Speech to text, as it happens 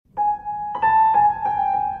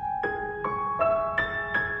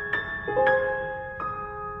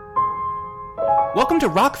Welcome to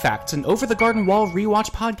Rock Facts, an Over the Garden Wall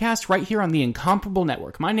rewatch podcast right here on the Incomparable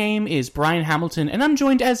Network. My name is Brian Hamilton, and I'm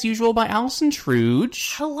joined as usual by Allison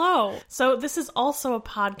Truge. Hello. So this is also a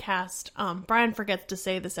podcast. Brian forgets to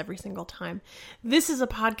say this every single time. This is a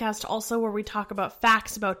podcast also where we talk about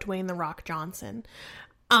facts about Dwayne "The Rock" Johnson.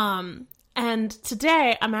 And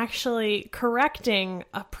today I'm actually correcting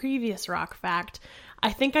a previous Rock fact. I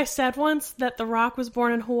think I said once that The Rock was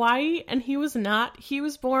born in Hawaii, and he was not. He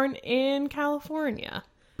was born in California.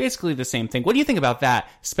 Basically the same thing. What do you think about that,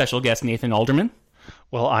 special guest Nathan Alderman?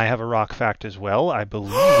 Well, I have a Rock fact as well. I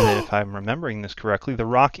believe that if I'm remembering this correctly, The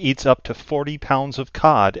Rock eats up to 40 pounds of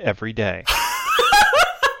cod every day.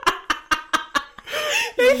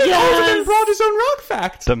 Nathan Alderman brought his own Rock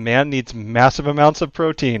fact. The man needs massive amounts of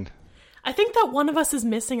protein. I think that one of us is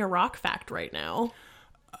missing a Rock fact right now.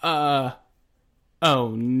 Oh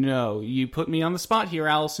no, you put me on the spot here,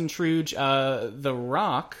 Allison Truge. The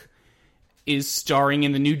Rock is starring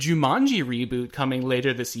in the new Jumanji reboot coming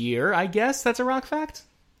later this year. I guess that's a Rock fact?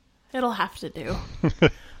 It'll have to do.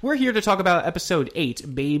 We're here to talk about episode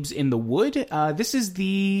 8, Babes in the Wood. This is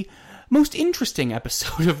the most interesting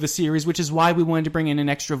episode of the series, which is why we wanted to bring in an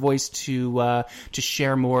extra voice to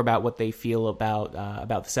share more about what they feel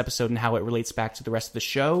about this episode and how it relates back to the rest of the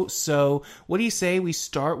show. So what do you say we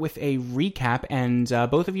start with a recap, and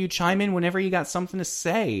both of you chime in whenever you got something to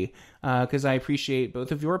say, because I appreciate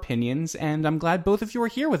both of your opinions, and I'm glad both of you are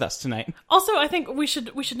here with us tonight. Also, I think we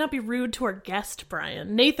should not be rude to our guest,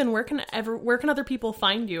 Brian. Nathan, where can other people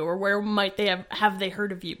find you, or where might they have they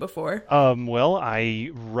heard of you before? Well, I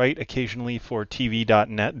write occasionally for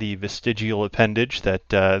TV.net, the vestigial appendage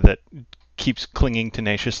that keeps clinging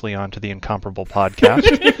tenaciously onto the Incomparable podcast.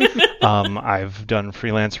 I've done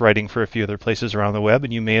freelance writing for a few other places around the web,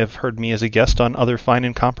 and you may have heard me as a guest on other fine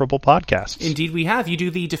Incomparable podcasts. Indeed we have. You do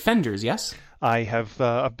the Defenders, yes? I have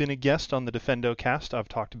I've been a guest on the Defendo cast. I've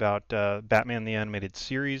talked about Batman the Animated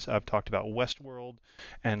Series. I've talked about Westworld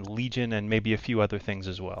and Legion and maybe a few other things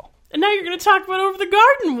as well. And now you're going to talk about Over the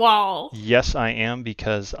Garden Wall. Yes, I am,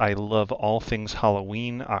 because I love all things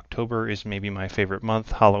Halloween. October is maybe my favorite month.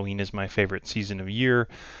 Halloween is my favorite season of year.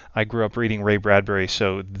 I grew up reading Ray Bradbury,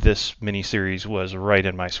 so this miniseries was right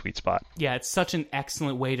in my sweet spot. Yeah, it's such an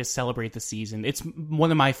excellent way to celebrate the season. It's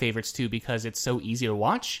one of my favorites, too, because it's so easy to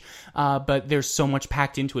watch, but there's so much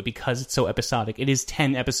packed into it because it's so episodic. It is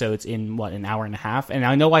 10 episodes in, an hour and a half? And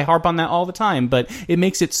I know I harp on that all the time, but it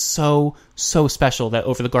makes it so special that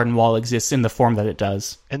Over the Garden Wall exists in the form that it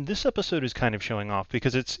does. And this episode is kind of showing off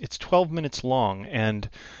because it's 12 minutes long, and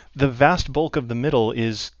the vast bulk of the middle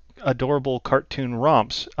is adorable cartoon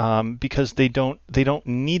romps, because they don't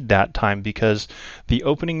need that time, because the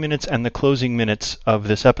opening minutes and the closing minutes of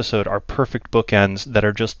this episode are perfect bookends that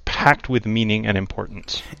are just packed with meaning and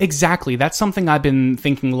importance. Exactly. That's something I've been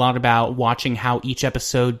thinking a lot about, watching how each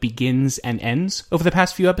episode begins and ends over the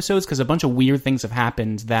past few episodes, because a bunch of weird things have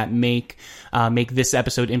happened that make this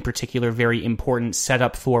episode in particular very important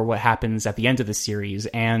setup for what happens at the end of the series.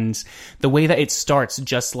 And the way that it starts,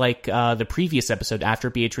 just like the previous episode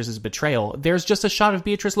after Beatrice's betrayal, there's just a shot of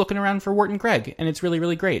Beatrice looking around for Wirt and Greg, and it's really,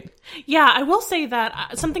 really great. Yeah, I will say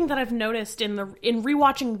that something that I've noticed in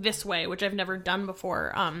rewatching this way, which I've never done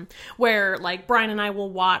before, where like Brian and I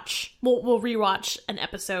will rewatch an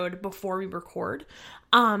episode before we record.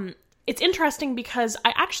 It's interesting because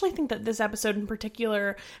I actually think that this episode in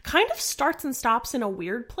particular kind of starts and stops in a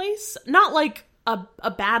weird place. Not like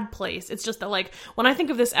a bad place. It's just that, like, when I think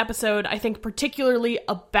of this episode, I think particularly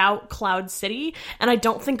about Cloud City, and I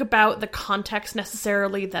don't think about the context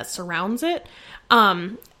necessarily that surrounds it.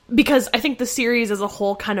 Because I think the series as a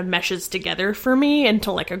whole kind of meshes together for me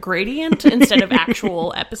into like a gradient instead of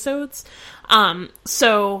actual episodes.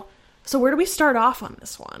 So where do we start off on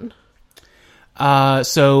this one?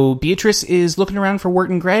 So Beatrice is looking around for Wirt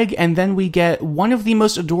and Greg, and then we get one of the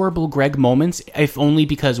most adorable Greg moments, if only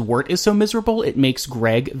because Wirt is so miserable, it makes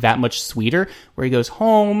Greg that much sweeter, where he goes,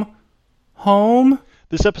 home.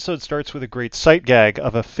 This episode starts with a great sight gag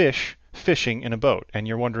of a fish fishing in a boat, and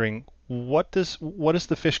you're wondering, what is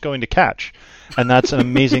the fish going to catch? And that's an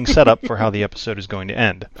amazing setup for how the episode is going to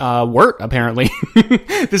end. Wirt, apparently.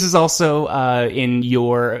 This is also in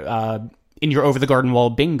your Over the Garden Wall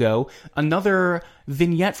bingo, another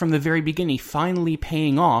vignette from the very beginning finally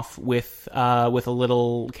paying off with a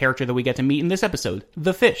little character that we get to meet in this episode,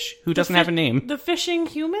 the fish, who doesn't have a name. The fishing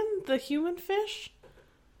human? The human fish?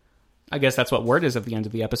 I guess that's what Wirt is at the end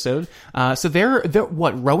of the episode. So they're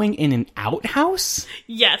rowing in an outhouse?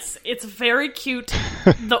 Yes, it's very cute.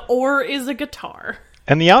 The oar is a guitar.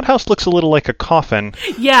 And the outhouse looks a little like a coffin.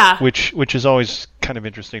 Yeah. Which is always kind of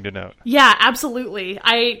interesting to note. Yeah, absolutely.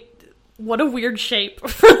 what a weird shape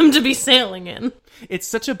for them to be sailing in. It's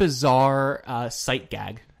such a bizarre sight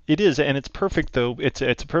gag. It is, and it's perfect though. It's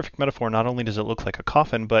a perfect metaphor. Not only does it look like a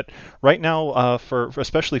coffin, but right now,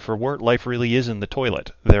 especially for Wirt, life really is in the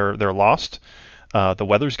toilet. They're lost. The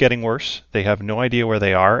weather's getting worse. They have no idea where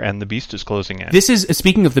they are, and the beast is closing in. This is,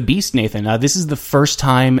 speaking of the beast, Nathan, this is the first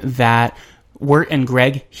time that Wirt and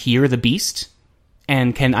Greg hear the beast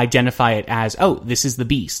and can identify it as, oh, this is the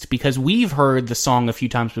beast. Because we've heard the song a few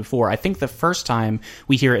times before. I think the first time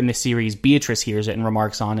we hear it in this series, Beatrice hears it and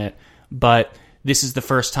remarks on it. But this is the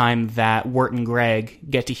first time that Wirt and Greg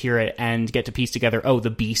get to hear it and get to piece together, oh, the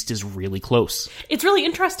beast is really close. It's really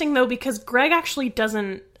interesting, though, because Greg actually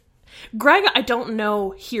doesn't... Greg, I don't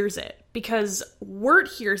know, hears it, because Wirt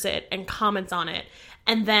hears it and comments on it,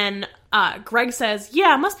 and then Greg says,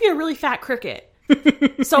 yeah, it must be a really fat cricket.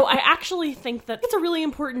 So I actually think that it's a really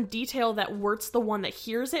important detail that Wirt's the one that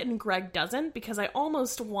hears it and Greg doesn't, because I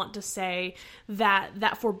almost want to say that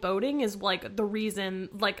that foreboding is like the reason,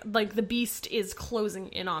 like the beast is closing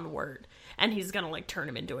in on Wirt, and he's gonna like turn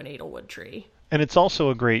him into an Edelwood tree. And it's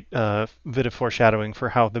also a great bit of foreshadowing for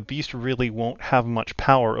how the beast really won't have much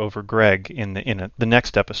power over Greg in the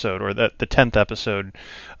next episode, or the 10th episode,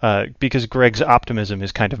 because Greg's optimism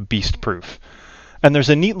is kind of beast-proof. And there's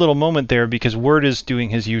a neat little moment there because Wirt is doing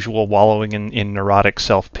his usual wallowing in neurotic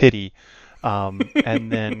self-pity, and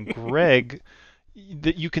then Greg...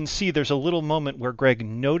 you can see there's a little moment where Greg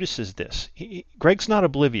notices this. Greg's not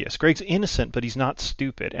oblivious. Greg's innocent, but he's not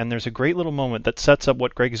stupid. And there's a great little moment that sets up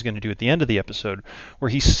what Greg is going to do at the end of the episode, where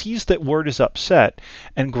he sees that Wirt is upset,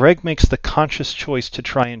 and Greg makes the conscious choice to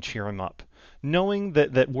try and cheer him up, knowing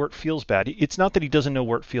that Wirt feels bad. It's not that he doesn't know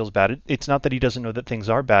Wirt feels bad. It's not that he doesn't know that things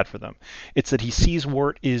are bad for them. It's that he sees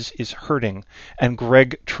Wirt is hurting, and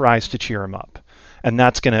Greg tries to cheer him up. And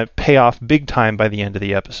that's going to pay off big time by the end of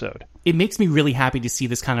the episode. It makes me really happy to see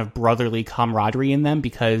this kind of brotherly camaraderie in them,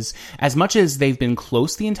 because as much as they've been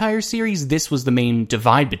close the entire series, this was the main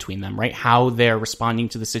divide between them, right? How they're responding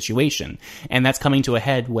to the situation. And that's coming to a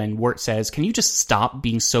head when Wirt says, can you just stop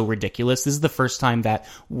being so ridiculous? This is the first time that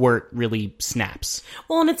Wirt really snaps.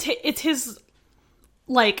 Well, and it's his,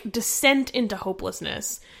 like, descent into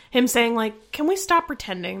hopelessness. Him saying, like, can we stop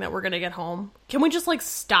pretending that we're gonna get home? Can we just, like,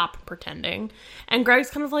 stop pretending? And Greg's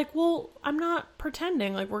kind of like, well, I'm not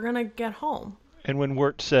pretending. Like, we're gonna get home. And when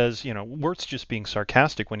Wirt says, Wirt's just being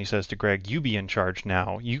sarcastic when he says to Greg, you be in charge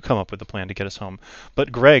now. You come up with a plan to get us home.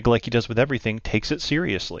 But Greg, like he does with everything, takes it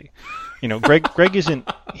seriously. Greg isn't,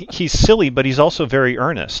 he's silly, but he's also very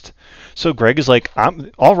earnest. So Greg is like,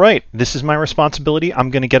 all right, this is my responsibility. I'm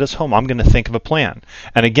going to get us home. I'm going to think of a plan.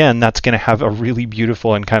 And again, that's going to have a really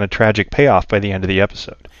beautiful and kind of tragic payoff by the end of the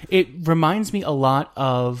episode. It reminds me a lot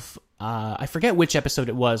of, I forget which episode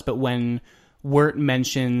it was, but when Wirt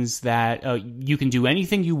mentions that you can do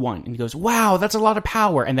anything you want, and he goes, wow, that's a lot of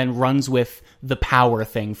power, and then runs with the power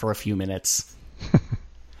thing for a few minutes.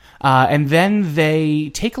 And then they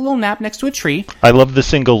take a little nap next to a tree. I love the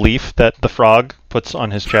single leaf that the frog puts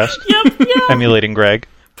on his chest. Yep. Emulating Greg.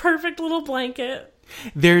 Perfect little blanket.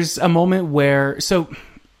 There's a moment where... So,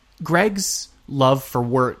 Greg's love for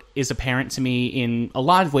Wirt is apparent to me in a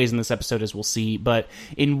lot of ways in this episode, as we'll see, but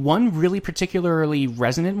in one really particularly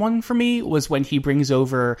resonant one for me was when he brings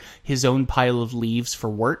over his own pile of leaves for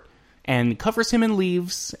Wirt and covers him in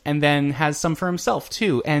leaves and then has some for himself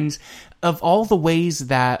too. And of all the ways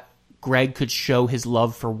that Greg could show his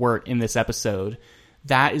love for Wirt in this episode,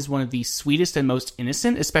 that is one of the sweetest and most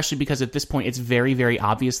innocent, especially because at this point it's very, very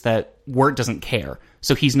obvious that Wirt doesn't care.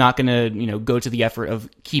 So he's not going to, go to the effort of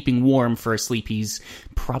keeping warm for a sleep he's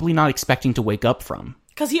probably not expecting to wake up from.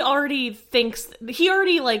 Because he already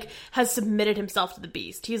has submitted himself to the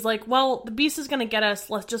beast. He's like, well, the beast is going to get us.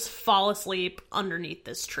 Let's just fall asleep underneath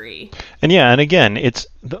this tree. And again, it's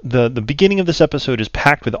the beginning of this episode is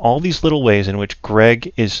packed with all these little ways in which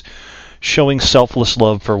Greg is showing selfless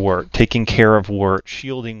love for Wirt, taking care of Wirt,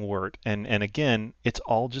 shielding Wirt, and again, it's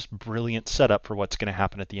all just brilliant setup for what's going to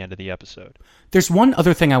happen at the end of the episode. There's one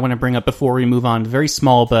other thing I want to bring up before we move on, very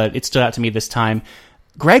small, but it stood out to me this time.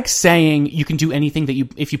 Greg saying you can do anything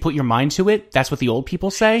if you put your mind to it, that's what the old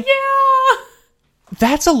people say? Yeah!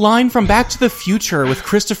 That's a line from Back to the Future with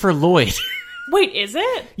Christopher Lloyd. Wait, is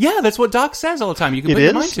it? Yeah, that's what Doc says all the time. You can put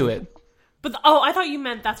your mind to it. But I thought you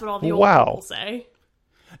meant that's what all the old people say.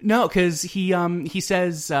 No, because he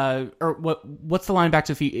says, or what's the line back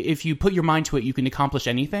to, if you put your mind to it, you can accomplish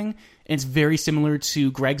anything. And it's very similar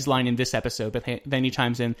to Greg's line in this episode, but then he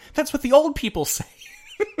chimes in, that's what the old people say.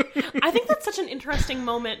 I think that's such an interesting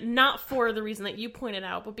moment, not for the reason that you pointed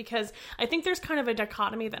out, but because I think there's kind of a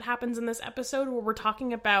dichotomy that happens in this episode where we're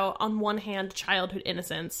talking about, on one hand, childhood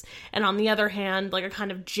innocence, and on the other hand, like a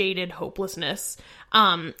kind of jaded hopelessness.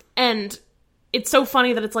 And it's so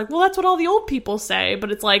funny that it's like, well, that's what all the old people say,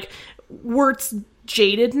 but it's like, Wirt's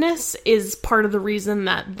jadedness is part of the reason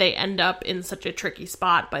that they end up in such a tricky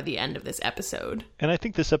spot by the end of this episode. And I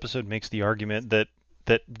think this episode makes the argument that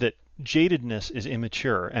jadedness is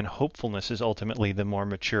immature and hopefulness is ultimately the more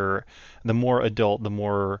mature, the more adult, the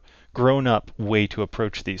more grown-up way to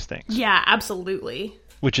approach these things. Yeah, absolutely.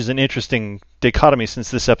 Which is an interesting dichotomy since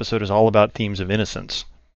this episode is all about themes of innocence.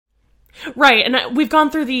 Right, and we've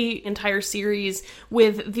gone through the entire series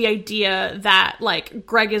with the idea that, like,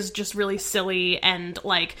 Greg is just really silly and,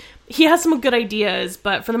 like, he has some good ideas,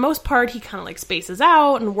 but for the most part, he kind of, like, spaces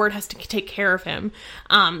out and Wirt has to take care of him.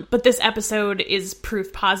 But this episode is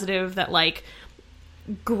proof positive that, like,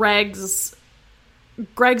 Greg's,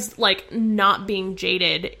 like, not being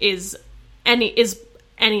jaded is any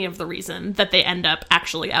of the reason that they end up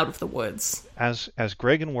actually out of the woods. As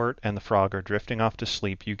Greg and Wirt and the frog are drifting off to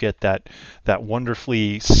sleep, you get that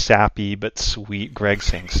wonderfully sappy but sweet Greg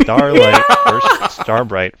saying, "Starlight, first star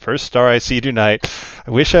bright, first star I see tonight.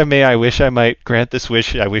 I wish I may, I wish I might grant this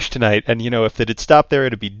wish I wish tonight." And if it had stopped there,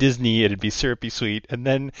 it'd be Disney, it'd be syrupy sweet. And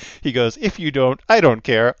then he goes, "If you don't, I don't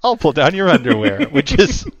care. I'll pull down your underwear," which I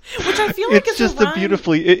feel like it's just a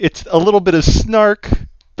beautifully. It's a little bit of snark.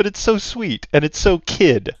 But it's so sweet, and it's so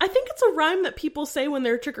kid. I think it's a rhyme that people say when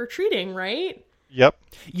they're trick-or-treating, right? Yep.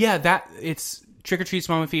 Yeah, it's trick-or-treat,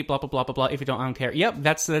 small feet, blah, blah, blah, blah, blah. If you don't, I don't care. Yep,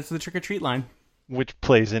 that's the trick-or-treat line. Which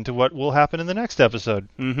plays into what will happen in the next episode.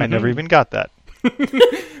 Mm-hmm. I never even got that.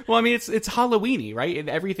 Well, I mean, it's Halloween-y, right?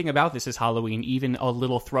 Everything about this is Halloween, even a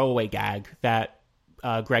little throwaway gag that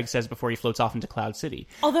Greg says before he floats off into Cloud City.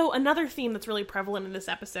 Although another theme that's really prevalent in this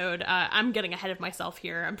episode, I'm getting ahead of myself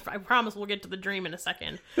here. I promise we'll get to the dream in a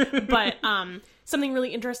second. But something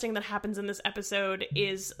really interesting that happens in this episode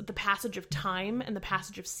is the passage of time and the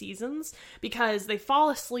passage of seasons, because they fall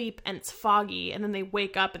asleep and it's foggy and then they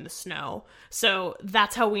wake up in the snow. So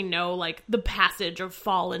that's how we know, like, the passage of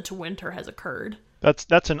fall into winter has occurred.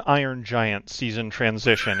 That's an Iron Giant season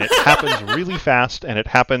transition. It happens really fast, and it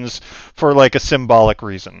happens for, like, a symbolic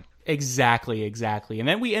reason. Exactly. And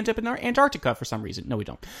then we end up in Antarctica for some reason. No, we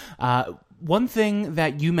don't. One thing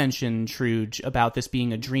that you mentioned, Truge, about this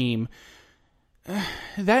being a dream,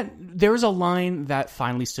 that there was a line that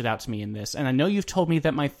finally stood out to me in this, and I know you've told me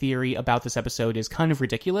that my theory about this episode is kind of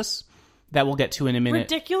ridiculous, that we'll get to in a minute.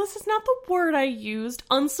 Ridiculous is not the word I used.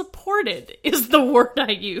 Unsupported is the word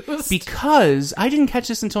I used. Because, I didn't catch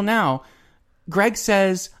this until now, Greg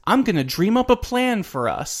says, "I'm going to dream up a plan for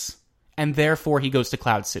us." And therefore he goes to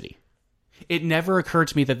Cloud City. It never occurred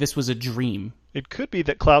to me that this was a dream. It could be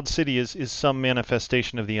that Cloud City is some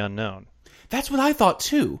manifestation of the unknown. That's what I thought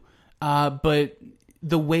too. But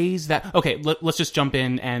the ways that... Okay, let's just jump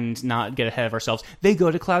in and not get ahead of ourselves. They go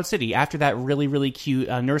to Cloud City after that really, really cute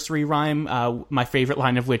nursery rhyme, my favorite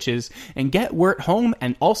line of which is, "And get Wirt home,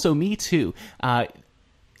 and also me too."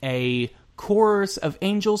 A chorus of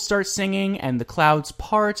angels start singing, and the clouds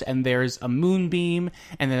part, and there's a moonbeam,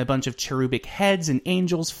 and then a bunch of cherubic heads and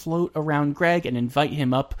angels float around Greg and invite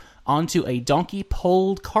him up onto a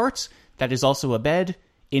donkey-pulled cart that is also a bed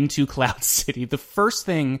into Cloud City. The first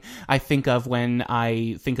thing I think of when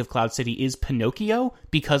I think of Cloud City is Pinocchio,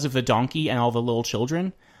 because of the donkey and all the little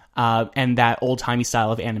children, and that old-timey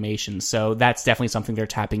style of animation. So that's definitely something they're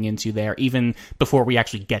tapping into there, even before we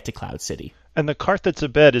actually get to Cloud City. And the cart that's a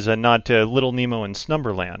bed is a nod to Little Nemo and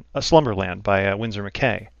Slumberland by Winsor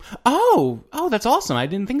McCay. Oh, that's awesome. I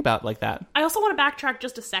didn't think about it like that. I also want to backtrack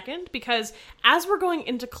just a second, because as we're going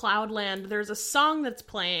into Cloudland, there's a song that's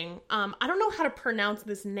playing. I don't know how to pronounce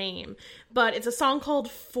this name, but it's a song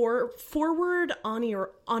called Forward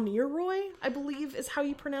Oneroy, I believe is how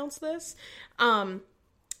you pronounce this.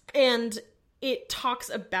 And it talks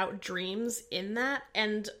about dreams in that,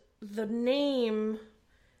 and the name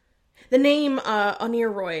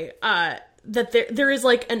Oneroy, that there is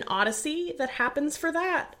like an odyssey that happens for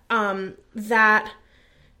that,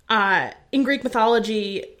 in Greek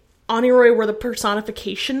mythology, Oneroy were the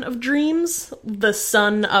personification of dreams, the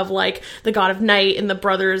son of, like, the god of night and the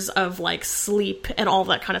brothers of, like, sleep and all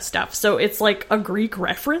that kind of stuff. So it's like a Greek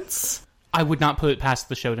reference. I would not put it past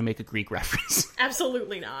the show to make a Greek reference.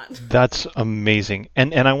 Absolutely not. That's amazing.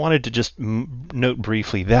 And I wanted to just note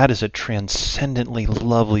briefly, that is a transcendently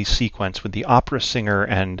lovely sequence with the opera singer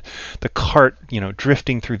and the cart,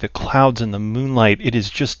 drifting through the clouds in the moonlight. It is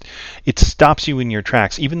just, it stops you in your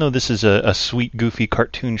tracks. Even though this is a sweet, goofy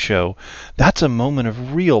cartoon show, that's a moment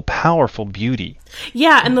of real powerful beauty.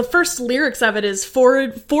 Yeah, and the first lyrics of it is,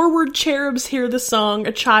 forward cherubs hear the song,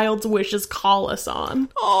 a child's wishes call us on.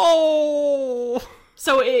 Oh!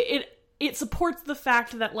 So it supports the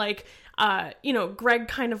fact that, like, Greg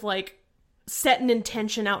kind of, like, set an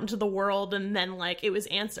intention out into the world, and then, like, it was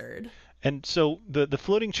answered. And so the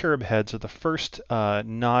floating cherub heads are the first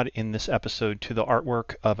nod in this episode to the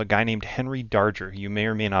artwork of a guy named Henry Darger, who you may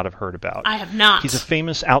or may not have heard about. I have not. He's a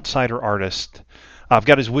famous outsider artist. I've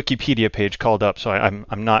got his Wikipedia page called up, so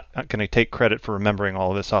I'm not going to take credit for remembering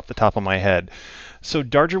all of this off the top of my head. So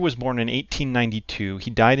Darger was born in 1892. He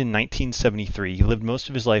died in 1973. He lived most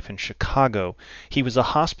of his life in Chicago. He was a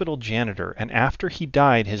hospital janitor, and after he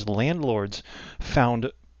died, his landlords found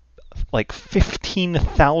like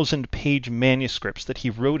 15,000 page manuscripts that he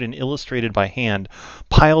wrote and illustrated by hand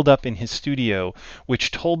piled up in his studio, which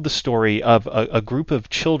told the story of a group of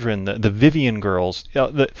children, the Vivian Girls.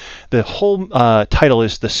 The whole title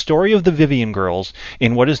is The Story of the Vivian Girls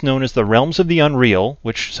in what is known as the Realms of the Unreal,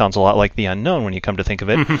 which sounds a lot like the unknown when you come to think of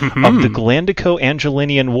it, of the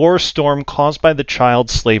Glandico-Angelinian war storm caused by the child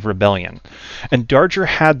slave rebellion. And Darger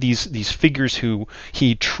had these figures who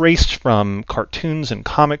he traced from cartoons and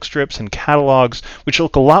comic strips and catalogs, which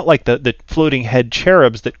look a lot like the floating head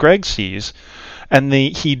cherubs that Greg sees. And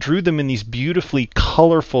he drew them in these beautifully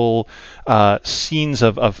colorful scenes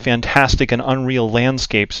of fantastic and unreal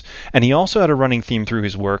landscapes. And he also had a running theme through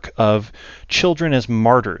his work of children as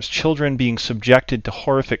martyrs, children being subjected to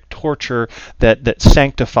horrific torture that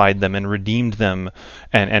sanctified them and redeemed them.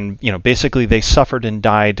 And basically they suffered and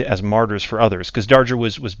died as martyrs for others, because Darger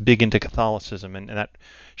was big into Catholicism, and that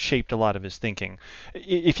shaped a lot of his thinking.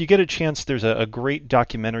 If you get a chance, there's a great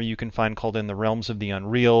documentary you can find called In the Realms of the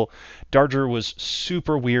Unreal. Darger was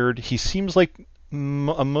super weird. He seems like a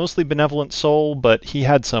mostly benevolent soul, but he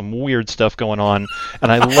had some weird stuff going on,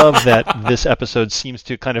 and I love that this episode seems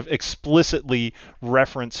to kind of explicitly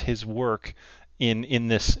reference his work in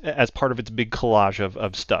this as part of its big collage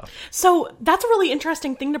of stuff. So that's a really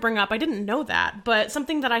interesting thing to bring up. I didn't know that, but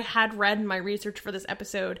something that I had read in my research for this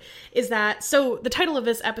episode is that, so the title of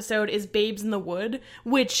this episode is Babes in the Wood,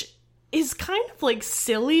 which is kind of like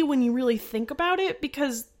silly when you really think about it,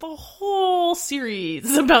 because the whole series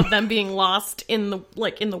is about them being lost in the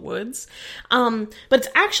woods. But it's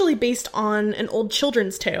actually based on an old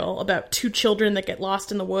children's tale about two children that get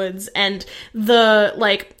lost in the woods, and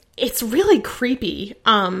it's really creepy.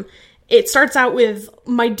 It starts out with,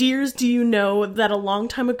 "My dears, do you know that a long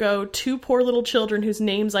time ago, two poor little children whose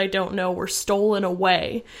names I don't know were stolen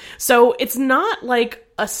away?" So it's not like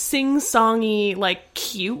a sing-songy, like,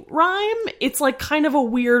 cute rhyme. It's like kind of a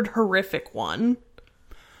weird, horrific one.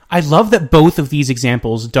 I love that both of these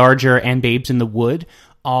examples, Darger and Babes in the Wood,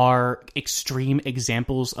 are extreme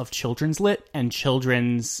examples of children's lit and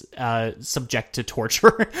children's subject to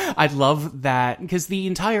torture. I love that, because the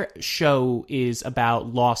entire show is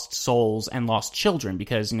about lost souls and lost children,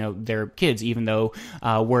 because, they're kids, even though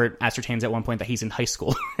word ascertains at one point that he's in high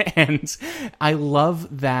school. And I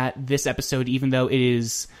love that this episode, even though it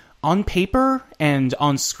is on paper and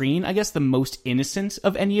on screen, I guess, the most innocent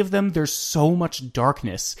of any of them, there's so much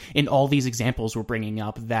darkness in all these examples we're bringing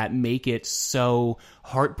up that make it so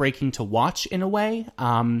heartbreaking to watch in a way.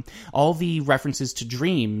 All the references to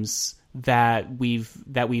dreams that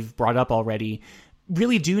we've brought up already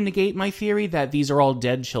really do negate my theory that these are all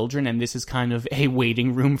dead children and this is kind of a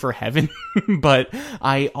waiting room for heaven. But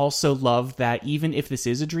I also love that even if this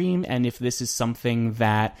is a dream, and if this is something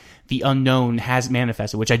that the unknown has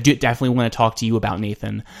manifested, which I do definitely want to talk to you about,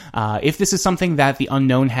 Nathan, if this is something that the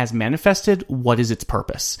unknown has manifested, what is its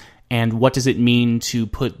purpose? And what does it mean to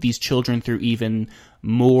put these children through even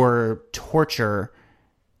more torture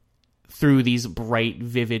through these bright,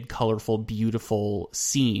 vivid, colorful, beautiful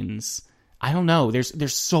scenes? I don't know.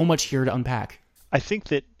 There's so much here to unpack. I think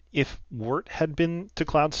that if Wirt had been to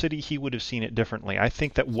Cloud City, he would have seen it differently. I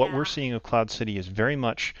think that what we're seeing of Cloud City is very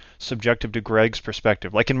much subjective to Greg's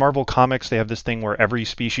perspective. Like in Marvel Comics, they have this thing where every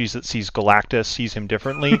species that sees Galactus sees him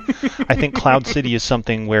differently. I think Cloud City is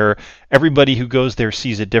something where everybody who goes there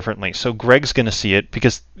sees it differently. So Greg's going to see it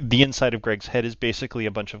because the inside of Greg's head is basically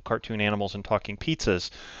a bunch of cartoon animals and talking pizzas.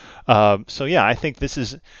 So yeah, I think this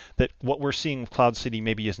is that what we're seeing with Cloud City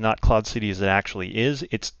maybe is not Cloud City as it actually is.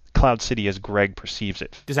 It's Cloud City as Greg perceives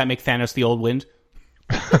it. Does that make Thanos the old wind?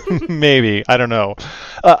 Maybe. I don't know.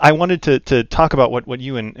 I wanted to talk about what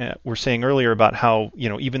you and were saying earlier about how,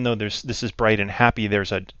 even though this is bright and happy,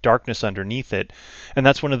 there's a darkness underneath it. And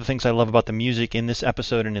that's one of the things I love about the music in this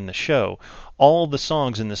episode and in the show. All the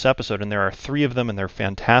songs in this episode, and there are 3 of them, and they're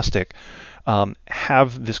fantastic,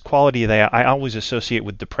 have this quality that I always associate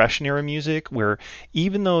with Depression era music, where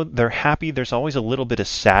even though they're happy, there's always a little bit of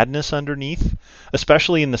sadness underneath,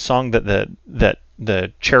 especially in the song that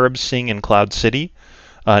the Cherubs sing in Cloud City.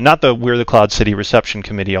 Not the We're the Cloud City reception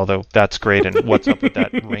committee, although that's great, and what's up with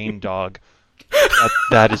that rain dog?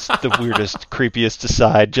 That is the weirdest, creepiest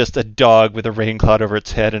aside. Just a dog with a rain cloud over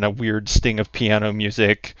its head and a weird sting of piano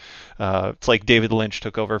music. It's like David Lynch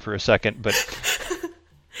took over for a second, but...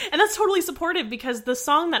 And that's totally supportive, because the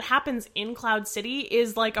song that happens in Cloud City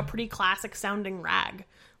is like a pretty classic sounding rag.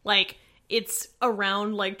 Like, it's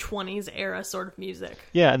around like 20s era sort of music.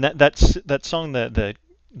 Yeah, and that song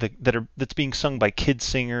that's being sung by kid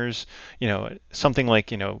singers, something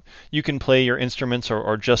like, you can play your instruments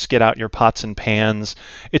or just get out your pots and pans.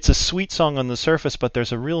 It's a sweet song on the surface, but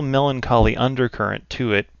there's a real melancholy undercurrent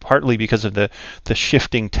to it, partly because of the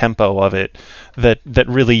shifting tempo of it that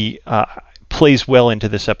really plays well into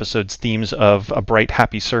this episode's themes of a bright,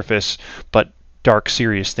 happy surface, but dark,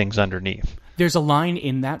 serious things underneath. There's a line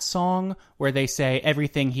in that song where they say,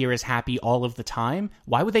 everything here is happy all of the time.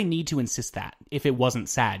 Why would they need to insist that if it wasn't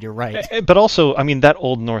sad? You're right. But also, that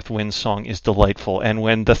Old North Wind song is delightful. And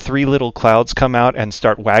when the 3 little clouds come out and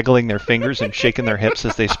start waggling their fingers and shaking their hips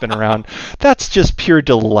as they spin around, that's just pure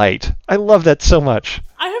delight. I love that so much.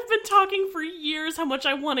 I have been talking for years how much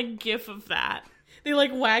I want a gif of that. They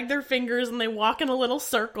like wag their fingers and they walk in a little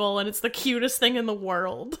circle, and it's the cutest thing in the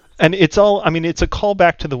world. And it's all, it's a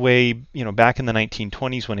callback to the way, back in the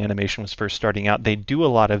 1920s when animation was first starting out, they do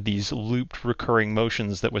a lot of these looped recurring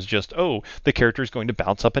motions that was just, the character is going to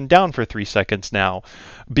bounce up and down for 3 seconds now,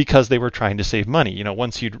 because they were trying to save money.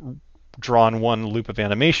 Once you'd drawn one loop of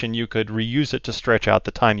animation, you could reuse it to stretch out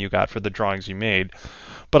the time you got for the drawings you made.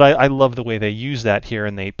 But I love the way they use that here,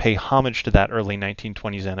 and they pay homage to that early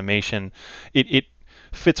 1920s animation. It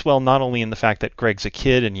fits well not only in the fact that Greg's a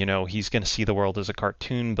kid and, he's going to see the world as a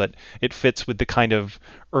cartoon, but it fits with the kind of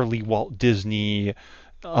early Walt Disney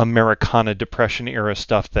Americana Depression era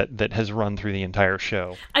stuff that has run through the entire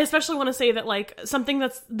show. I especially want to say that like something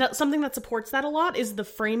that supports that a lot is the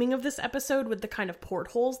framing of this episode with the kind of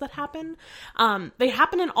portholes that happen. They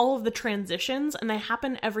happen in all of the transitions, and they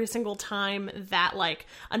happen every single time that like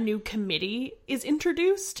a new committee is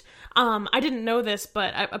introduced. I didn't know this,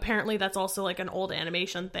 but apparently that's also like an old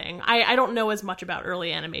animation thing. I don't know as much about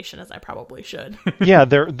early animation as I probably should. Yeah,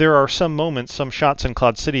 there are some moments, some shots in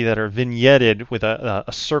Cloud City that are vignetted with a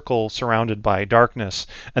circle surrounded by darkness,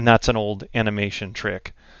 and that's an old animation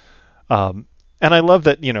trick. And I love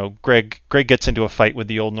that, Greg gets into a fight with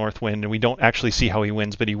the Old North Wind, and we don't actually see how he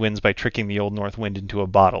wins, but he wins by tricking the Old North Wind into a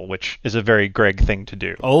bottle, which is a very Greg thing to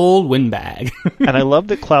do. Old windbag. And I love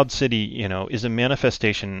that Cloud City, is a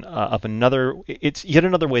manifestation of it's yet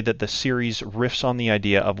another way that the series riffs on the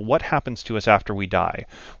idea of what happens to us after we die.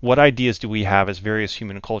 What ideas do we have as various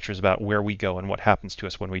human cultures about where we go and what happens to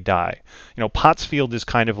us when we die? Pottsfield is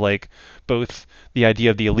kind of like both the idea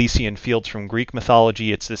of the Elysian Fields from Greek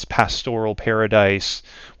mythology. It's this pastoral paradise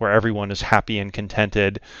where everyone is happy and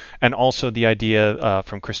contented, and also the idea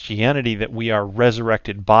from Christianity that we are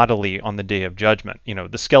resurrected bodily on the day of judgment.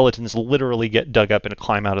 The skeletons literally get dug up and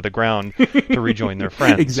climb out of the ground to rejoin their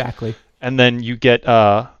friends. Exactly. And then you get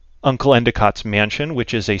Uncle Endicott's mansion,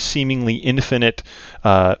 which is a seemingly infinite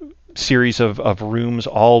series of rooms,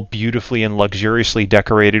 all beautifully and luxuriously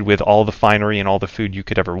decorated with all the finery and all the food you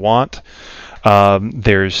could ever want.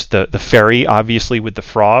 There's the ferry, obviously, with the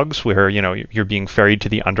frogs, where you're being ferried to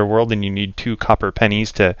the underworld and you need 2 copper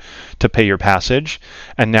pennies to pay your passage.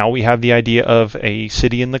 And now we have the idea of a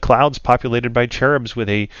city in the clouds populated by cherubs with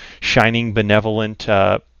a shining, benevolent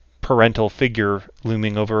parental figure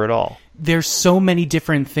looming over it all. There's so many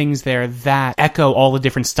different things there that echo all the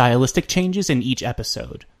different stylistic changes in each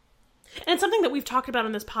episode. And it's something that we've talked about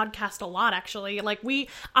on this podcast a lot, actually. Like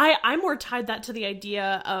I more tied that to the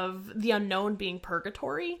idea of the unknown being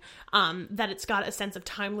purgatory, that it's got a sense of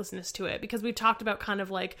timelessness to it, because we've talked about kind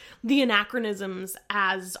of like the anachronisms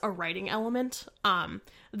as a writing element,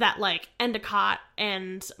 that like Endicott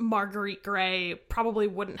and Marguerite Gray probably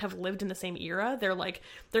wouldn't have lived in the same era.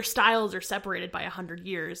 Their styles are separated by 100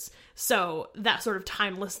 years. So that sort of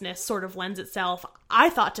timelessness sort of lends itself, I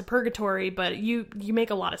thought, to purgatory, but you make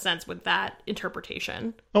a lot of sense with that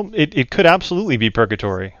interpretation. Oh, it could absolutely be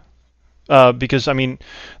purgatory. Because I mean,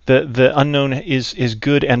 the unknown is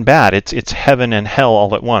good and bad. It's heaven and hell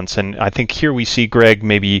all at once, and I think here we see Greg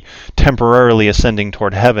maybe temporarily ascending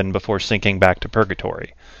toward heaven before sinking back to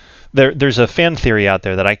purgatory. There's a fan theory out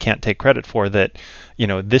there that I can't take credit for that,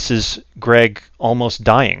 this is Greg almost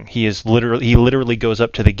dying. He literally goes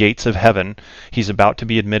up to the gates of heaven. He's about to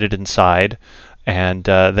be admitted inside, and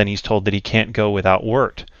then he's told that he can't go without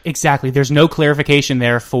Wirt. Exactly. There's no clarification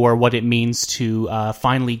there for what it means to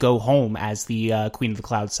finally go home, as the Queen of the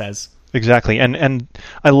Clouds says. Exactly, and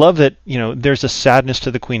I love that, there's a sadness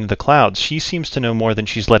to the Queen of the Clouds. She seems to know more than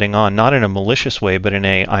she's letting on, not in a malicious way, but in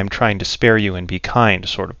a I'm trying to spare you and be kind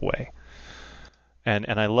sort of way. And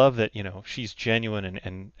I love that, she's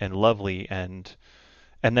genuine and lovely, and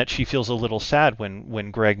that she feels a little sad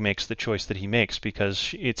when Greg makes the choice that he makes,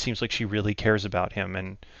 because it seems like she really cares about him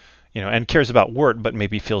and cares about Wirt, but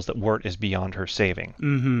maybe feels that Wirt is beyond her saving.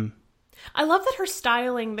 Mm-hmm. I love that her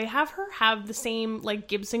styling, they have her have the same, like,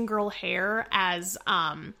 Gibson girl hair as,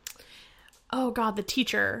 the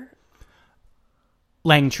teacher.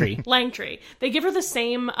 Langtree. Langtree. They give her the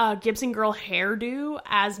same Gibson girl hairdo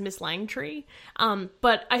as Miss Langtree.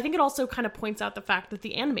 But I think it also kind of points out the fact that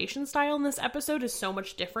the animation style in this episode is so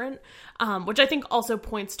much different, which I think also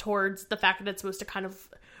points towards the fact that it's supposed to kind of,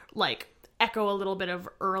 like, echo a little bit of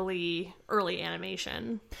early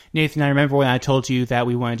animation. Nathan, I remember when I told you that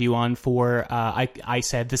we wanted you on for, I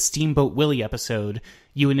said the Steamboat Willie episode.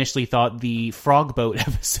 You initially thought the Frog Boat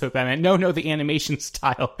episode. I meant, no, the animation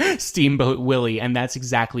style Steamboat Willie, and that's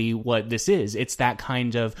exactly what this is. It's that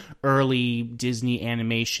kind of early Disney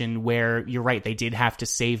animation where, you're right, they did have to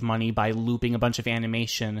save money by looping a bunch of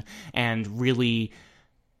animation and really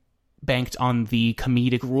banked on the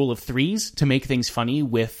comedic rule of threes to make things funny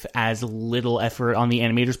with as little effort on the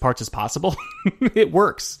animators' parts as possible. It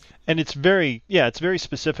works. And it's very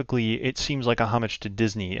specifically, it seems like a homage to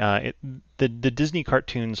Disney. The Disney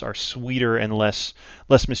cartoons are sweeter and less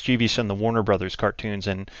mischievous than the Warner Brothers cartoons,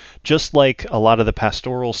 and just like a lot of the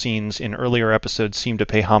pastoral scenes in earlier episodes seem to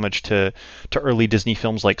pay homage to early Disney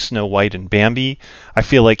films like Snow White and Bambi, I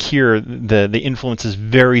feel like here the influence is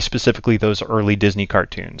very specifically those early Disney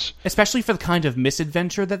cartoons. Especially for the kind of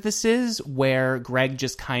misadventure that this is, where Greg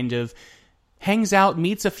just kind of hangs out,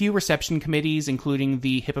 meets a few reception committees, including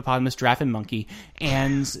the hippopotamus giraffe and monkey,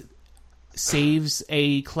 and saves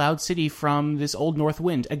a cloud city from this old north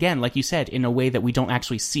wind. Again, like you said, in a way that we don't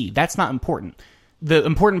actually see. That's not important. The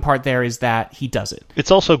important part there is that he does it.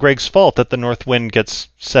 It's also Greg's fault that the north wind gets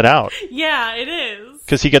set out. Yeah, it is.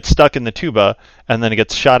 Because he gets stuck in the tuba, and then it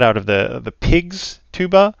gets shot out of the pig's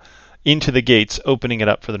tuba into the gates, opening it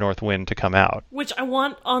up for the north wind to come out. Which I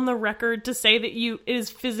want on the record to say that it is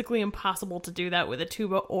physically impossible to do that with a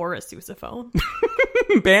tuba or a sousaphone.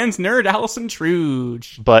 Band's nerd Allison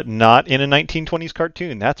Truge. But not in a 1920s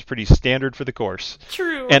cartoon. That's pretty standard for the course.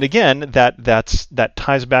 True. And again, that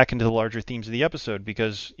ties back into the larger themes of the episode,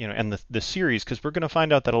 because, and the series, because we're going to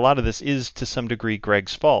find out that a lot of this is to some degree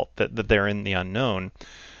Greg's fault, that they're in the unknown.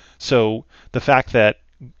 So the fact that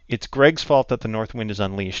it's Greg's fault that the North Wind is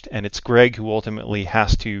unleashed, and it's Greg who ultimately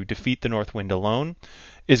has to defeat the North Wind alone,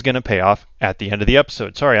 is going to pay off at the end of the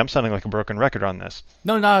episode. Sorry, I'm sounding like a broken record on this.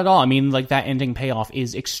 No, not at all. I mean, like, that ending payoff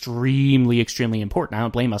is extremely, extremely important. I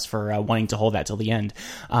don't blame us for wanting to hold that till the end.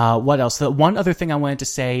 What else? The one other thing I wanted to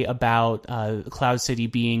say about Cloud City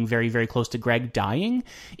being very, very close to Greg dying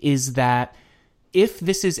is that if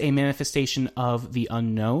this is a manifestation of the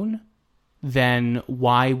unknown, then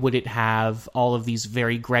why would it have all of these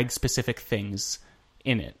very Greg-specific things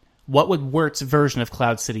in it? What would Wirt's version of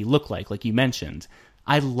Cloud City look like you mentioned?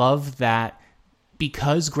 I love that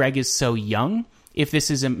because Greg is so young, if this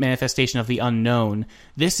is a manifestation of the unknown,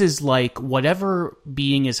 this is like whatever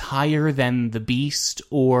being is higher than the Beast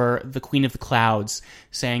or the Queen of the Clouds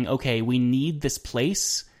saying, okay, we need this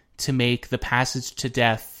place to make the passage to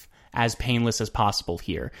death as painless as possible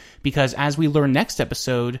here. Because as we learn next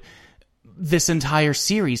episode, this entire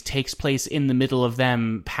series takes place in the middle of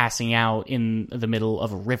them passing out in the middle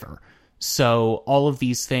of a river. So all of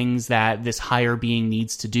these things that this higher being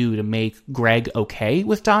needs to do to make Greg okay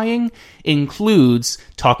with dying includes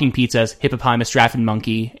talking pizzas, hippopotamus, giraffe, and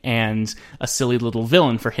monkey, and a silly little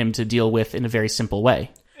villain for him to deal with in a very simple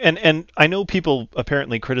way. And I know people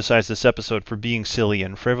apparently criticize this episode for being silly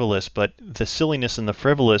and frivolous, but the silliness and the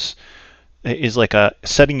frivolous is like a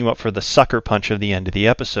setting you up for the sucker punch of the end of the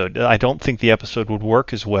episode. I don't think the episode would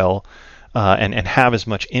work as well and have as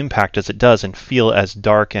much impact as it does and feel as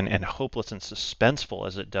dark and hopeless and suspenseful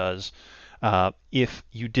as it does if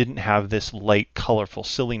you didn't have this light, colorful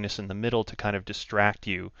silliness in the middle to kind of distract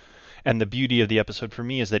you. And the beauty of the episode for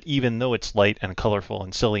me is that even though it's light and colorful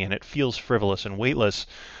and silly and it feels frivolous and weightless,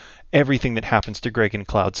 everything that happens to Greg in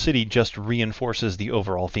Cloud City just reinforces the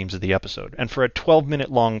overall themes of the episode. And for a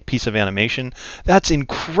 12-minute long piece of animation, that's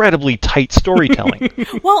incredibly tight storytelling.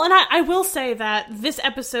 Well, and I will say that this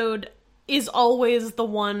episode is always the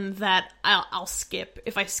one that I'll skip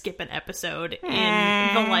if I skip an episode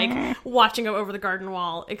in the, like, watching it over the garden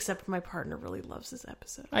wall, except my partner really loves this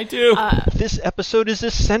episode. I do. This episode is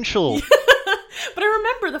essential. But I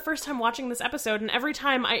remember the first time watching this episode, and every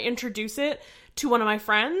time I introduce it to one of my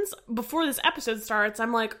friends, before this episode starts,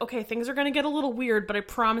 I'm like, okay, things are going to get a little weird, but I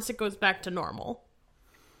promise it goes back to normal.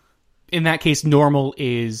 In that case, normal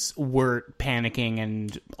is Wirt panicking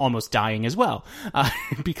and almost dying as well,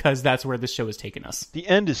 because that's where the show has taken us. The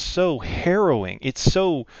end is so harrowing. It's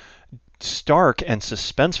so stark and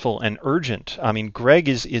suspenseful and urgent. I mean, Greg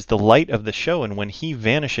is the light of the show, and when he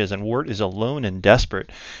vanishes and Wirt is alone and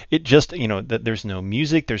desperate, it just, there's no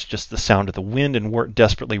music, there's just the sound of the wind and Wirt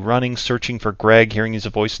desperately running, searching for Greg, hearing his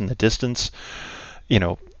voice in the distance.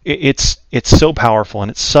 It's so powerful,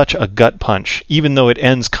 and it's such a gut punch, even though it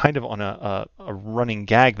ends kind of on a running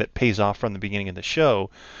gag that pays off from the beginning of the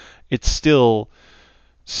show. It's still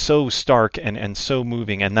so stark and so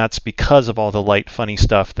moving, and that's because of all the light, funny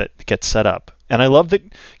stuff that gets set up. And I love that.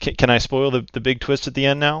 Can I spoil the big twist at the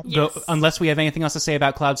end now? Yes. Unless we have anything else to say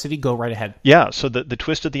about Cloud City, go right ahead. Yeah, so the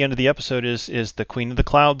twist at the end of the episode is the Queen of the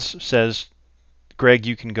Clouds says, Greg,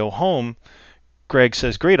 you can go home. Greg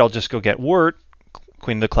says, great, I'll just go get Wirt.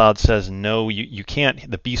 Queen of the Clouds says, no, you can't.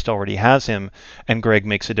 The beast already has him. And Greg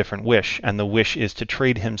makes a different wish. And the wish is to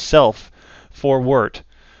trade himself for Wirt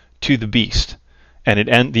to the beast.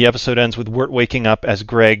 And the episode ends with Wirt waking up as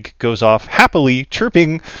Greg goes off happily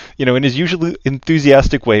chirping, in his usually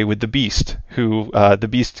enthusiastic way with the beast, who, the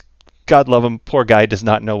beast, God love him, poor guy, does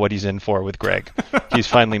not know what he's in for with Greg. He's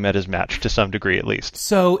finally met his match, to some degree at least.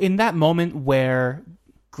 So in that moment where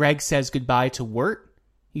Greg says goodbye to Wirt,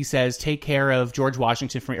 he says, take care of George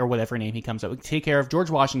Washington for me, or whatever name he comes up with. Take care of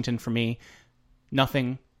George Washington for me.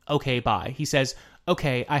 Nothing. Okay, bye. He says,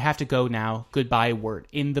 okay, I have to go now. Goodbye, Wirt.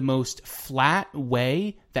 In the most flat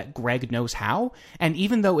way that Greg knows how. And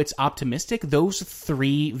even though it's optimistic, those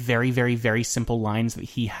three very, very, very simple lines that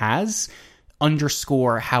he has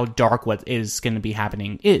underscore how dark what is going to be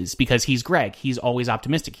happening is. Because he's Greg. He's always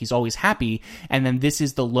optimistic. He's always happy. And then this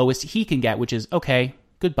is the lowest he can get, which is, okay,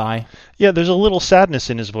 goodbye. Yeah, there's a little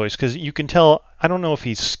sadness in his voice, because you can tell, I don't know if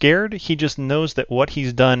he's scared, he just knows that what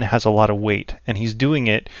he's done has a lot of weight, and he's doing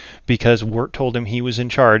it because Wirt told him he was in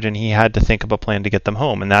charge and he had to think of a plan to get them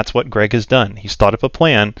home, and that's what Greg has done. He's thought up a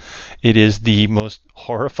plan. It is the most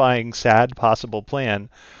horrifying, sad possible plan,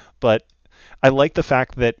 but I like the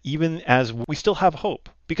fact that even as we still have hope,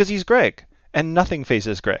 because he's Greg. And nothing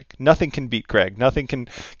phases Greg. Nothing can beat Greg. Nothing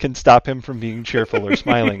can stop him from being cheerful or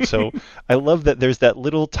smiling. So I love that there's that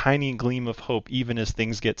little tiny gleam of hope even as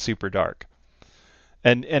things get super dark.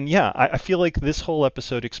 And yeah, I feel like this whole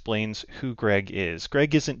episode explains who Greg is.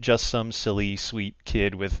 Greg isn't just some silly, sweet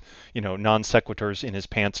kid with, non sequiturs in his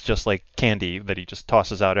pants just like candy that he just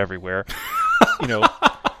tosses out everywhere.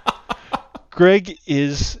 Greg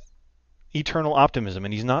is eternal optimism,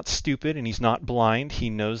 and he's not stupid and he's not blind. He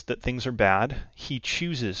knows that things are bad. He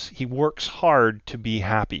works hard to be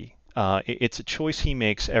happy. It's a choice he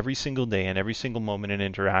makes every single day and every single moment in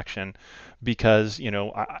interaction, because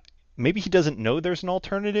maybe he doesn't know there's an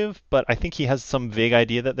alternative, but I think he has some vague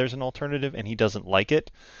idea that there's an alternative and he doesn't like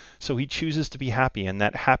it. So he chooses to be happy, and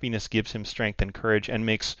that happiness gives him strength and courage and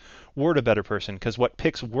makes Wirt a better person, because what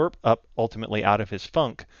picks Wirt up ultimately out of his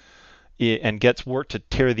funk and gets Wirt to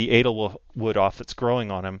tear the Edelwood off that's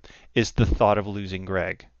growing on him is the thought of losing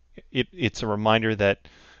Greg. It's a reminder that,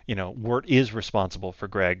 Wirt is responsible for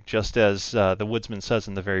Greg, just as the woodsman says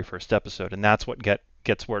in the very first episode, and that's what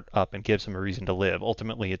gets Wirt up and gives him a reason to live.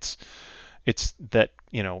 Ultimately, it's that,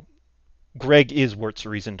 Greg is Wirt's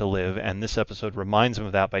reason to live, and this episode reminds him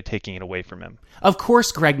of that by taking it away from him. Of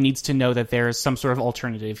course, Greg needs to know that there is some sort of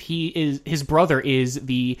alternative. His brother is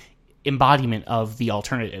the embodiment of the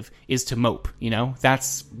alternative, is to mope.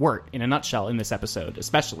 That's Wirt in a nutshell in this episode,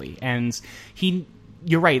 especially. And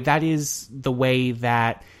you're right, that is the way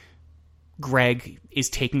that Greg is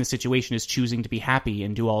taking the situation, is choosing to be happy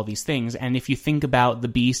and do all these things. And if you think about the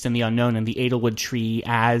beast and the unknown and the Edelwood tree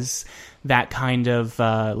as that kind of,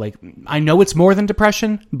 I know it's more than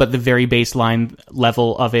depression, but the very baseline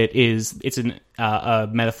level of it's a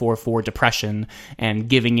metaphor for depression and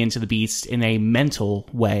giving into the beast in a mental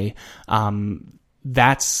way.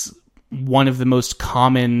 That's one of the most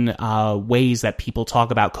common ways that people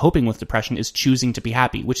talk about coping with depression, is choosing to be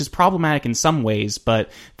happy, which is problematic in some ways,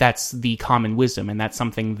 but that's the common wisdom, and that's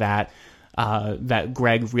something that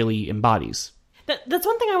Greg really embodies. That's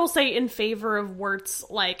one thing I will say in favor of Wirt's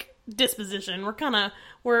disposition.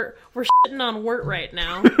 We're shitting on Wirt right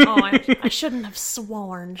now. Oh, I shouldn't have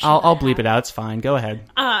sworn. I'll bleep it out. It's fine. Go ahead.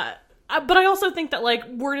 But I also think that like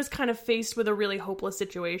Wirt is kind of faced with a really hopeless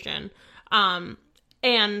situation,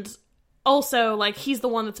 and also like he's the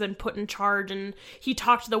one that's been put in charge, and he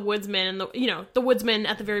talked to the woodsman, and the woodsman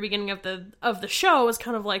at the very beginning of the show is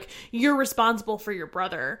kind of like, you're responsible for your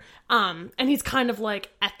brother, and he's kind of like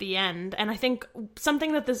at the end. And I think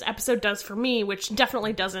something that this episode does for me, which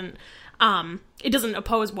definitely doesn't it doesn't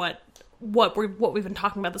oppose what we've been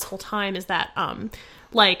talking about this whole time, is that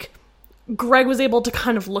like Greg was able to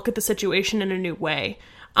kind of look at the situation in a new way,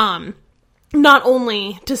 not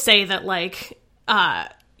only to say that like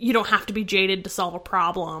you don't have to be jaded to solve a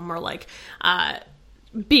problem, or like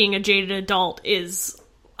being a jaded adult is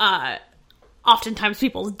oftentimes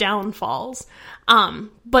people's downfalls,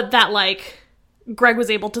 but that like Greg was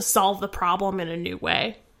able to solve the problem in a new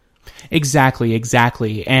way.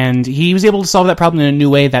 Exactly. And he was able to solve that problem in a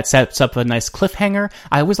new way that sets up a nice cliffhanger.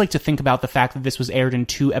 I always like to think about the fact that this was aired in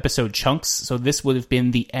 2-episode chunks, so this would have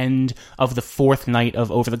been the end of the 4th night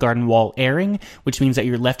of Over the Garden Wall airing, which means that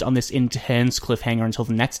you're left on this intense cliffhanger until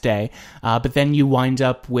the next day. But then you wind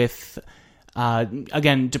up with,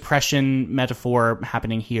 again, depression metaphor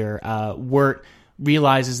happening here. Wirt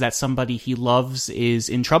realizes that somebody he loves is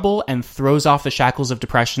in trouble and throws off the shackles of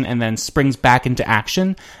depression and then springs back into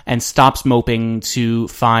action and stops moping to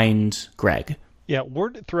find Greg. Yeah,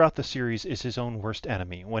 Wirt throughout the series is his own worst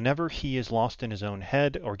enemy. Whenever he is lost in his own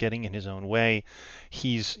head or getting in his own way,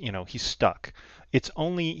 he's stuck.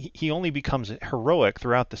 He only becomes heroic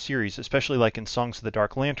throughout the series, especially like in Songs of the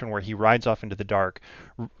Dark Lantern, where he rides off into the dark,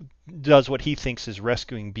 does what he thinks is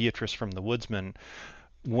rescuing Beatrice from the woodsman,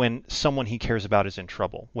 when someone he cares about is in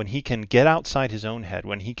trouble. When he can get outside his own head,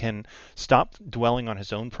 when he can stop dwelling on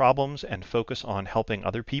his own problems and focus on helping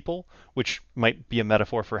other people, which might be a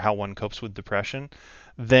metaphor for how one copes with depression,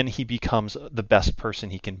 then he becomes the best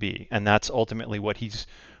person he can be. And that's ultimately what he's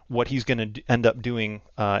going to end up doing.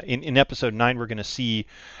 In episode 9, we're going to see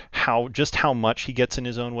how much he gets in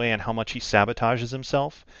his own way and how much he sabotages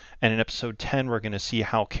himself. And in episode 10, we're going to see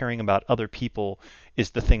how caring about other people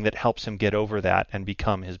is the thing that helps him get over that and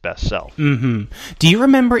become his best self. Mm-hmm. Do you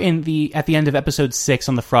remember at the end of episode 6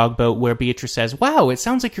 on the frog boat where Beatrice says, "Wow, it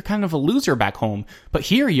sounds like you're kind of a loser back home, but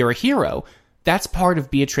here you're a hero"? That's part of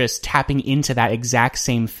Beatrice tapping into that exact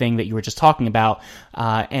same thing that you were just talking about,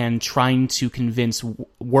 and trying to convince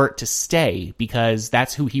Wirt to stay, because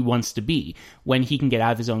that's who he wants to be. When he can get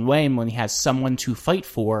out of his own way and when he has someone to fight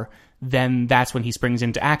for, then that's when he springs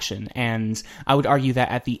into action. And I would argue that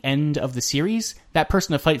at the end of the series, that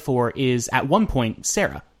person to fight for is at one point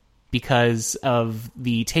Sarah, because of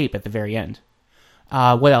the tape at the very end.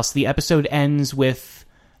 What else? The episode ends with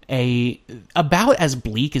about as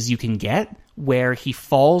bleak as you can get, where he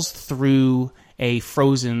falls through a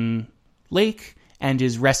frozen lake and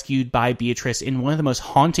is rescued by Beatrice in one of the most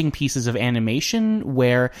haunting pieces of animation,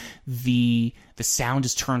 where the sound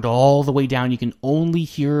is turned all the way down. You can only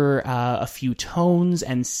hear a few tones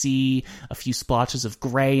and see a few splotches of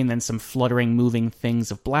gray and then some fluttering, moving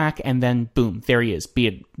things of black, and then boom, there he is,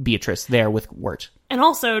 Beatrice there with Wirt. And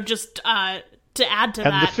also, just to add to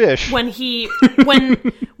that, the fish.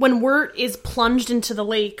 when Wirt is plunged into the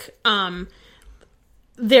lake,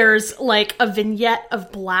 there's like a vignette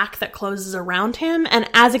of black that closes around him, and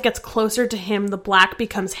as it gets closer to him, the black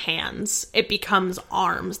becomes hands. It becomes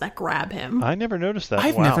arms that grab him. I never noticed that.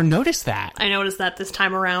 I've Wow. never noticed that. I noticed that this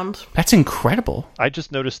time around. That's incredible. I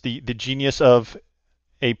just noticed the genius of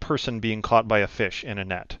a person being caught by a fish in a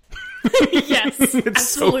net. Yes,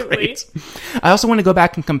 absolutely. So great. I also want to go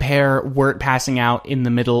back and compare Wirt passing out in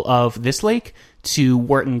the middle of this lake to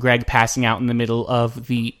Wirt and Greg passing out in the middle of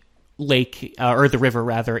the lake, or the river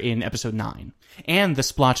rather, in episode 9, and the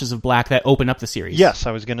splotches of black that open up the series. Yes,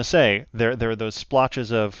 I was going to say there are those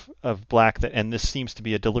splotches of black that, and this seems to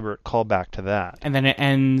be a deliberate callback to that. And then it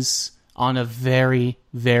ends on a very,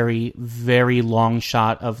 very, very long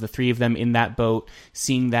shot of the three of them in that boat,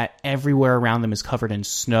 seeing that everywhere around them is covered in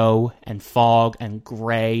snow and fog and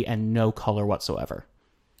gray and no color whatsoever.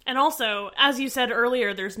 And also, as you said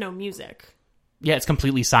earlier, there's no music. Yeah, it's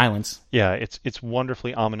completely silence. Yeah, it's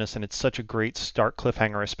wonderfully ominous, and it's such a great stark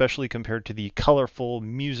cliffhanger, especially compared to the colorful,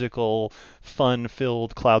 musical,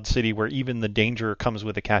 fun-filled Cloud City, where even the danger comes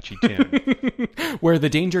with a catchy tune. Where the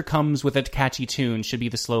danger comes with a catchy tune should be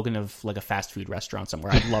the slogan of like a fast food restaurant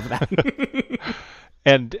somewhere. I'd love that.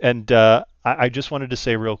 And I just wanted to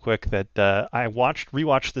say real quick that I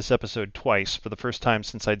rewatched this episode twice for the first time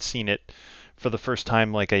since I'd seen it for the first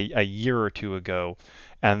time like a year or two ago.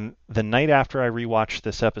 And the night after I rewatched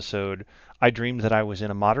this episode, I dreamed that I was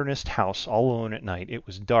in a modernist house all alone at night. It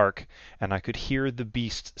was dark, and I could hear the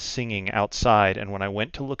beast singing outside, and when I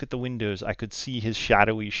went to look at the windows, I could see his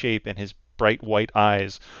shadowy shape and his bright white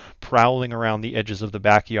eyes prowling around the edges of the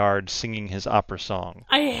backyard singing his opera song.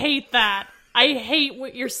 I hate that. I hate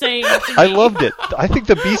what you're saying. I loved it. I think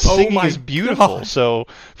the beast singing my is beautiful. God. So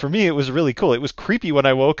for me, it was really cool. It was creepy when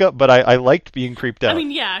I woke up, but I liked being creeped out. I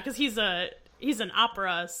mean, yeah, because he's an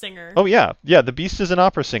opera singer. Oh yeah. The Beast is an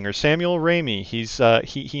opera singer. Samuel Ramey.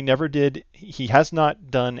 He never did. He has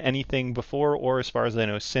not done anything before, or as far as I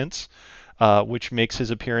know, since, which makes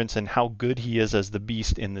his appearance and how good he is as the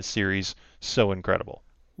Beast in this series so incredible.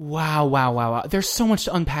 Wow. There's so much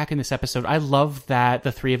to unpack in this episode. I love that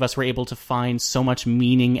the three of us were able to find so much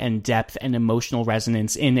meaning and depth and emotional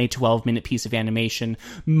resonance in a 12-minute piece of animation.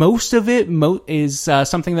 Most of it is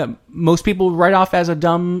something that most people write off as a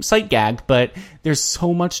dumb sight gag, but there's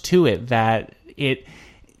so much to it that it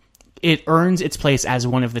earns its place as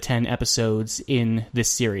one of the 10 episodes in this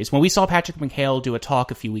series. When we saw Patrick McHale do a talk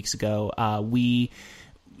a few weeks ago,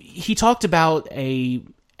 he talked about a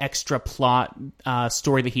extra plot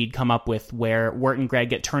story that he'd come up with where Wirt and Greg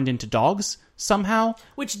get turned into dogs somehow.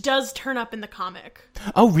 Which does turn up in the comic.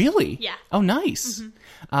 Oh, really? Yeah. Oh, nice.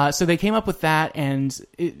 Mm-hmm. So they came up with that, and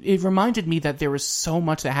it reminded me that there was so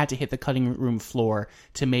much that had to hit the cutting room floor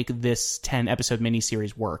to make this 10-episode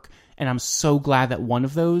miniseries work. And I'm so glad that one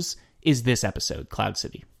of those is this episode, Cloud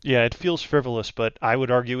City. Yeah, it feels frivolous, but I would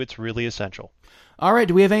argue it's really essential. All right,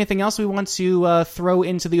 do we have anything else we want to throw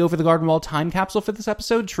into the Over the Garden Wall time capsule for this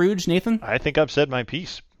episode? Truge, Nathan? I think I've said my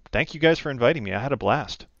piece. Thank you guys for inviting me. I had a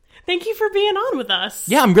blast. Thank you for being on with us.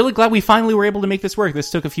 Yeah, I'm really glad we finally were able to make this work.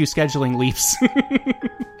 This took a few scheduling leaps.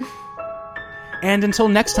 And until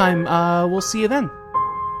next time, we'll see you then.